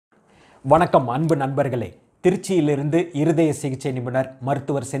வணக்கம் அன்பு நண்பர்களே. திருச்சியிலிருந்து இருதய சிகிச்சை நிபுணர்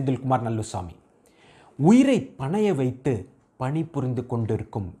மருத்துவர் செந்தில்குமார் நல்லுசாமி. உயிரை பணைய வைத்து பணிபுரிந்து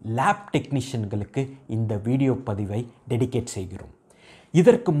கொண்டிருக்கும் லேப் டெக்னீஷியன்களுக்கு இந்த வீடியோ பதிவை டெடிகேட் செய்கிறோம்.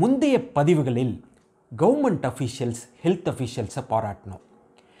 இதற்கு முந்தைய பதிவுகளில் கவர்மெண்ட் அஃபீஷியல்ஸ், ஹெல்த் அஃபீஷியல்ஸை பாராட்டினோம்.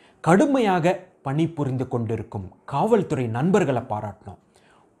 கடுமையாக பணிபுரிந்து கொண்டிருக்கும் காவல்துறை நண்பர்களை பாராட்டினோம்.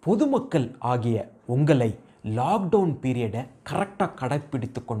 பொதுமக்கள் ஆகிய உங்களை லாக்டவுன் பீரியடை கரெக்டாக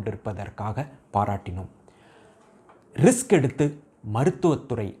கடைப்பிடித்து கொண்டிருப்பதற்காக பாராட்டினோம். ரிஸ்க் எடுத்து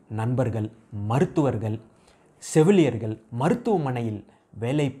மருத்துவத்துறை நண்பர்கள், மருத்துவர்கள், செவிலியர்கள், மருத்துவமனையில்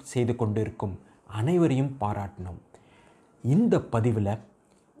வேலை செய்து கொண்டிருக்கும் அனைவரையும் பாராட்டினோம். இந்த பதிவில்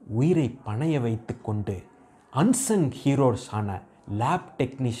உயிரை பணைய வைத்து கொண்டு அன்சங் ஹீரோஸான லேப்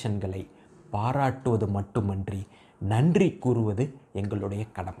டெக்னீஷியன்களை பாராட்டுவது மட்டுமன்றி நன்றி கூறுவது எங்களுடைய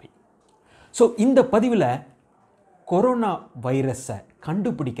கடமை. ஸோ இந்த பதிவில் கொரோனா வைரஸை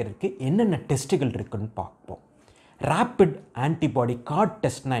கண்டுபிடிக்கிறதுக்கு என்னென்ன டெஸ்ட்டுகள் இருக்குன்னு பார்ப்போம். ரேப்பிட் ஆன்டிபாடி கார்ட்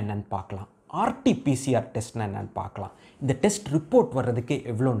டெஸ்ட்னா என்னென்னு பார்க்கலாம். RT-PCR டெஸ்ட்னா என்னென்னு பார்க்கலாம். இந்த டெஸ்ட் ரிப்போர்ட் வர்றதுக்கு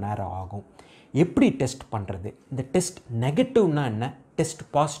எவ்வளோ நேரம் ஆகும், எப்படி டெஸ்ட் பண்ணுறது, இந்த டெஸ்ட் நெகட்டிவ்னா என்ன, டெஸ்ட்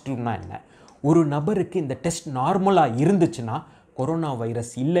பாசிட்டிவ்னா என்ன, ஒரு நபருக்கு இந்த டெஸ்ட் நார்மலாக இருந்துச்சுன்னா கொரோனா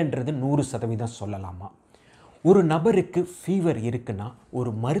வைரஸ் இல்லைன்றது 100% சொல்லலாமா, ஒரு நபருக்கு ஃபீவர் இருக்குன்னா ஒரு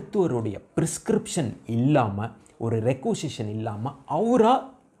மருத்துவருடைய ப்ரிஸ்கிரிப்ஷன் இல்லாமல், ஒரு ரெக்வசிஷன் இல்லாமல் அவராக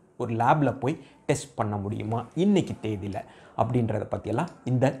ஒரு லேபில் போய் டெஸ்ட் பண்ண முடியுமா இன்றைக்கி தேதியில் அப்படின்றத பற்றியெல்லாம்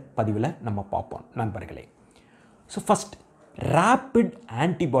இந்த பதிவில் நம்ம பார்ப்போம் நண்பர்களே. ஸோ ஃபஸ்ட், ரேப்பிட்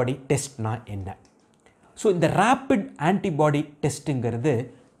ஆன்டிபாடி டெஸ்ட்னா என்ன? ஸோ இந்த ரேப்பிட் ஆன்டிபாடி டெஸ்ட்டுங்கிறது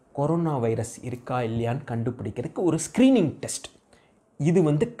கொரோனா வைரஸ் இருக்கா இல்லையான்னு கண்டுபிடிக்கிறதுக்கு ஒரு ஸ்க்ரீனிங் டெஸ்ட். இது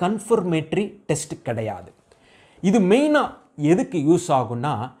கன்ஃபர்மேட்டரி டெஸ்ட் கிடையாது. இது மெயினாக எதுக்கு யூஸ்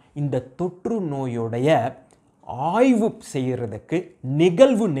ஆகும்னா, இந்த தொற்று நோயோடைய ஆய்வு செய்கிறதுக்கு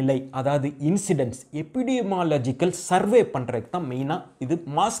நிகழ்வு நிலை, அதாவது இன்சிடென்ட்ஸ், எபிடியமாலஜிக்கல் சர்வே பண்ணுறதுக்கு தான் மெயினாக, இது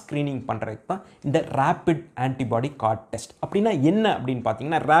மாஸ் ஸ்க்ரீனிங் பண்ணுறதுக்கு தான் இந்த ரேப்பிட் ஆன்டிபாடி கார்ட் டெஸ்ட். அப்படின்னா என்ன அப்படின்னு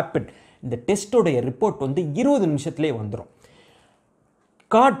பார்த்தீங்கன்னா, ரேப்பிட் இந்த டெஸ்ட்டோடைய ரிப்போர்ட் 20 நிமிஷத்துலேயே வந்துடும்.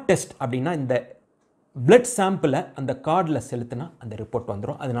 கார்ட் டெஸ்ட் அப்படின்னா இந்த பிளட் சாம்பிளை அந்த கார்டில் செலுத்தினா அந்த ரிப்போர்ட்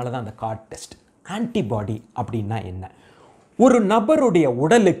வந்துடும். அதனால தான் அந்த கார்ட் டெஸ்ட். ஆன்டிபாடி அப்படின்னா என்ன? ஒரு நபருடைய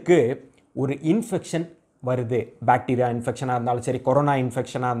உடலுக்கு ஒரு இன்ஃபெக்ஷன் வருது, பாக்டீரியா இன்ஃபெக்ஷனாக இருந்தாலும் சரி, கொரோனா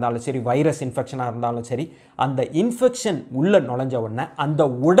இன்ஃபெக்ஷனாக இருந்தாலும் சரி, வைரஸ் இன்ஃபெக்ஷனாக இருந்தாலும் சரி, அந்த இன்ஃபெக்ஷன் உள்ளே நுழைஞ்ச உடனே அந்த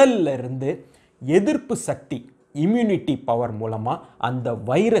உடல்ல இருந்து எதிர்ப்பு சக்தி, இம்யூனிட்டி பவர் மூலமாக அந்த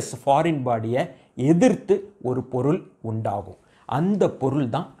வைரஸ் ஃபாரின் பாடியை எதிர்த்து ஒரு பொருள் உண்டாகும். அந்த பொருள்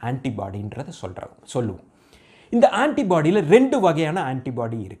தான் ஆன்டிபாடின்றதை சொல்லுவோம். இந்த ஆன்டிபாடியில் 2 வகையான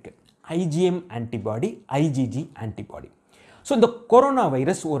ஆன்டிபாடி இருக்குது. IgM antibody, IgG antibody. So இந்த கொரோனா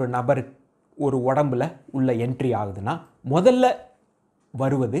வைரஸ் ஒரு நபர் ஒரு உடம்புல உள்ள என்ட்ரி ஆகுதுன்னா முதல்ல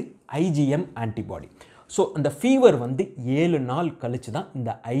வருவது IgM ஆன்டிபாடி. ஸோ அந்த ஃபீவர் 7 நாள் கழித்து தான்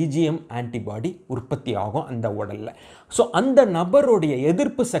இந்த IgM ஆன்டிபாடி உற்பத்தி ஆகும் அந்த உடலில். ஸோ அந்த நபருடைய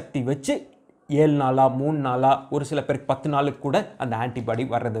எதிர்ப்பு சக்தி வச்சு 7 நாளா 3 நாளா, ஒரு சில பேருக்கு 10 நாளுக்கு கூட அந்த ஆன்டிபாடி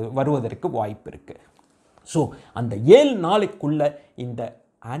வருவதற்கு வாய்ப்பு இருக்குது. ஸோ அந்த 7 நாளுக்குள்ள இந்த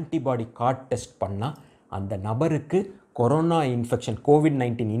ஆன்டிபாடி கார்ட் டெஸ்ட் பண்ணால் அந்த நபருக்கு கொரோனா இன்ஃபெக்ஷன்,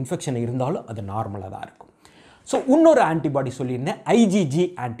 COVID-19 இன்ஃபெக்ஷன் இருந்தாலும் அது நார்மலாக தான் இருக்கும். ஸோ இன்னொரு ஆன்டிபாடி சொல்லியிருந்தேன், IgG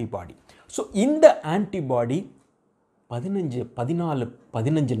ஆன்டிபாடி. ஸோ இந்த ஆன்டிபாடி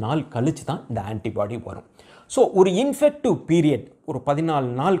 15 நாள் கழித்து தான் இந்த ஆன்டிபாடி வரும். ஸோ ஒரு இன்ஃபெக்டிவ் பீரியட், ஒரு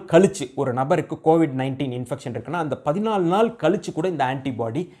 14 நாள் கழித்து ஒரு நபருக்கு COVID-19 இன்ஃபெக்ஷன் இருக்குன்னா அந்த 14 நாள் கழித்து கூட இந்த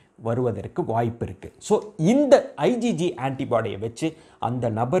ஆன்டிபாடி வருவதற்கு வாய்ப்பு இருக்குது. ஸோ இந்த IgG ஆன்டிபாடியை வச்சு அந்த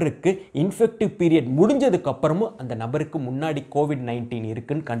நபருக்கு இன்ஃபெக்டிவ் பீரியட் முடிஞ்சதுக்கு அப்புறமும் அந்த நபருக்கு முன்னாடி COVID-19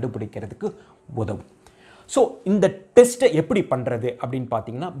 இருக்குன்னு கண்டுபிடிக்கிறதுக்கு உதவும். ஸோ இந்த டெஸ்ட்டை எப்படி பண்ணுறது அப்படின்னு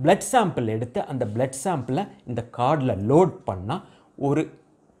பார்த்தீங்கன்னா, பிளட் சாம்பிள் எடுத்து அந்த பிளட் சாம்பிளை இந்த கார்டில் லோட் பண்ணால் ஒரு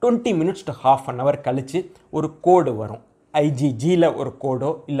 20 minutes to half an hour கழித்து ஒரு கோடு வரும். IgGயில் ஒரு கோடோ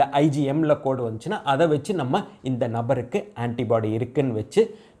இல்லை IgMல கோடு வந்துச்சுன்னா அதை வச்சு நம்ம இந்த நபருக்கு ஆன்டிபாடி இருக்குன்னு வச்சு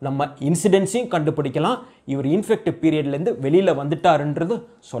நம்ம இன்சிடென்ஸையும் கண்டுபிடிக்கலாம், இவர் இன்ஃபெக்டிவ் பீரியட்லேருந்து வெளியில் வந்துட்டாருன்றது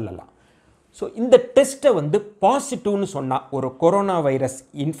சொல்லலாம். ஸோ இந்த டெஸ்ட்டை பாசிட்டிவ்னு சொன்னால், ஒரு கொரோனா வைரஸ்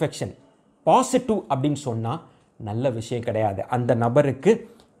இன்ஃபெக்ஷன் பாசிட்டிவ் அப்படின்னு சொன்னால் நல்ல விஷயம் கிடையாது, அந்த நபருக்கு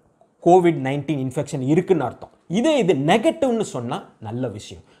COVID-19 இன்ஃபெக்ஷன் இருக்குன்னு அர்த்தம். இது நெகட்டிவ்னு சொன்னால் நல்ல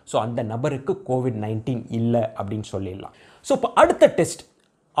விஷயம். ஸோ அந்த நபருக்கு COVID-19 இல்லை அப்படின்னு சொல்லிடலாம். ஸோ இப்போ அடுத்த டெஸ்ட்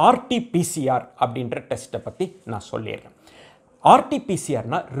RT-PCR அப்படின்ற டெஸ்ட்டை பற்றி நான் சொல்லிடுறேன்.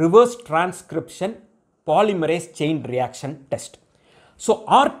 RT-PCRனா reverse transcription polymerase chain reaction test. So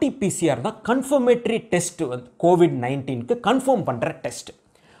RT-PCR தான் கன்ஃபர்மேட்டரி டெஸ்ட் COVID-19க்கு கன்ஃபார்ம் பண்ணுற டெஸ்ட்.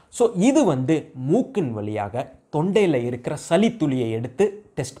 ஸோ இது மூக்கின் வழியாக தொண்டையில் இருக்கிற சளி துளியை எடுத்து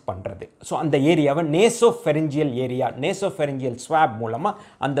டெஸ்ட் பண்ணுறது. ஸோ அந்த ஏரியாவை நேசோஃபெரிஞ்சியல் ஏரியா, நேசோஃபெரிஞ்சியல் ஸ்வாப் மூலமாக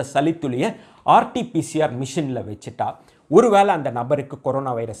அந்த சளித்துளியை RT-PCR மிஷினில் வச்சுட்டா ஒருவேளை அந்த நபருக்கு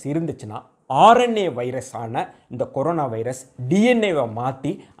கொரோனா வைரஸ் இருந்துச்சுன்னா RNA வைரஸான இந்த கொரோனா வைரஸ் டிஎன்ஏவை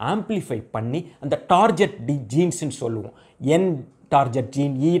மாற்றி ஆம்ப்ளிஃபை பண்ணி அந்த டார்கெட் ஜீன்ஸ்ன்னு சொல்லுவோம், N target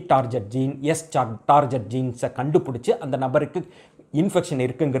gene, E target gene, S target ஜீன்ஸை கண்டுபிடிச்சி அந்த நபருக்கு இன்ஃபெக்ஷன்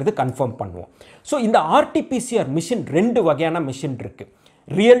இருக்குங்கிறது கன்ஃபார்ம் பண்ணுவோம். ஸோ இந்த RT-PCR மிஷின் 2 வகையான மிஷின் இருக்குது.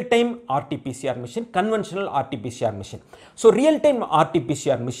 Real time RT-PCR machine, conventional RT-PCR machine. So real time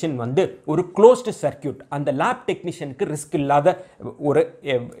RT-PCR machine வந்து ஒரு க்ளோஸ்டு சர்க்கியூட், அந்த லேப் டெக்னீஷியனுக்கு ரிஸ்க் இல்லாத ஒரு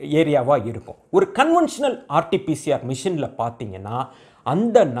ஏரியாவாக இருக்கும். ஒரு கன்வென்ஷனல் RT-PCR மிஷினில் பார்த்தீங்கன்னா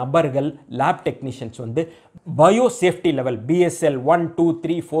அந்த நபர்கள் லேப் டெக்னீஷியன்ஸ் வந்து பயோசேஃப்டி லெவல் BSL 1, 2,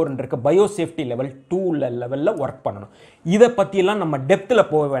 3, 4 இருக்க பயோசேஃப்டி லெவல் 2 லெவலில் ஒர்க் பண்ணணும். இதை பற்றியெல்லாம் நம்ம டெப்த்தில்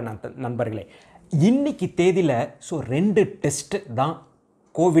போக வேணாம் நண்பர்களே. இன்னைக்கு தேதியில் 2 டெஸ்ட் தான்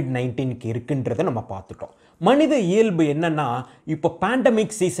COVID-19க்கு இருக்குன்றதை நம்ம பார்த்துட்டோம். மனித இயல்பு என்னன்னா, இப்போ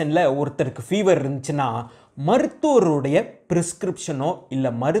பேண்டமிக் சீசனில் ஒருத்தருக்கு ஃபீவர் இருந்துச்சுன்னா மருத்துவருடைய ப்ரிஸ்கிரிப்ஷனோ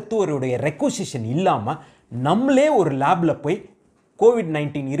இல்லை மருத்துவருடைய ரெக்வசிஷன் இல்லாமல் நம்மளே ஒரு லேபில் போய்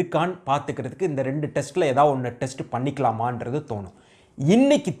COVID-19 இருக்கான்னு பார்த்துக்கிறதுக்கு இந்த 2 டெஸ்ட்டில் ஏதாவது ஒன்று டெஸ்ட் பண்ணிக்கலாமான்றது தோணும்.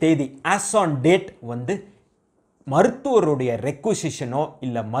 இன்னைக்கு தேதி ஆஸ் ஆன் டேட் வந்து மருத்துவருடைய ரெக்வசிஷனோ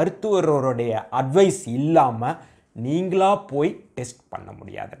இல்லை மருத்துவருடைய அட்வைஸ் இல்லாமல் நீங்களா போய் டெஸ்ட் பண்ண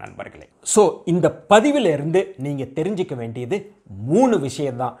முடியாது நண்பர்களே. ஸோ இந்த பதிவிலிருந்து நீங்கள் தெரிஞ்சிக்க வேண்டியது 3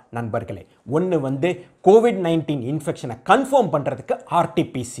 விஷயம்தான் நண்பர்களே. ஒன்று வந்து COVID-19 இன்ஃபெக்ஷனை கன்ஃபார்ம் பண்ணுறதுக்கு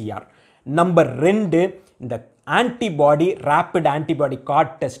RT-PCR. நம்பர் 2, இந்த antibody, rapid antibody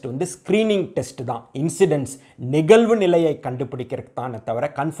card test வந்து ஸ்க்ரீனிங் டெஸ்ட் தான், இன்சிடென்ட்ஸ் நிகழ்வு நிலையை கண்டுபிடிக்கிறதுக்கு தானே தவிர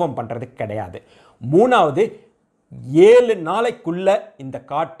கன்ஃபார்ம் பண்ணுறதுக்கு கிடையாது. 3வது 7 நாளைக்குள்ள இந்த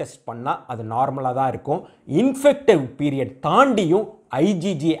கார்ட் டெஸ்ட் பண்ணால் அது நார்மலாக தான் இருக்கும். இன்ஃபெக்டிவ் பீரியட் தாண்டியும்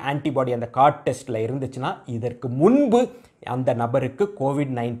IgG ஆன்டிபாடி அந்த கார்ட் டெஸ்ட்டில் இருந்துச்சுன்னா இதற்கு முன்பு அந்த நபருக்கு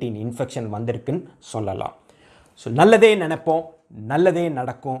COVID-19 இன்ஃபெக்ஷன் வந்திருக்குன்னு சொல்லலாம். ஸோ நல்லதே நினைப்போம், நல்லதே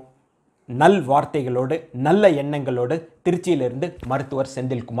நடக்கும். நல் வார்த்தைகளோடு நல்ல எண்ணங்களோடு திருச்சியிலிருந்து மருத்துவர்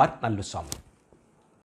செந்தில்குமார் நல்லுசாமி.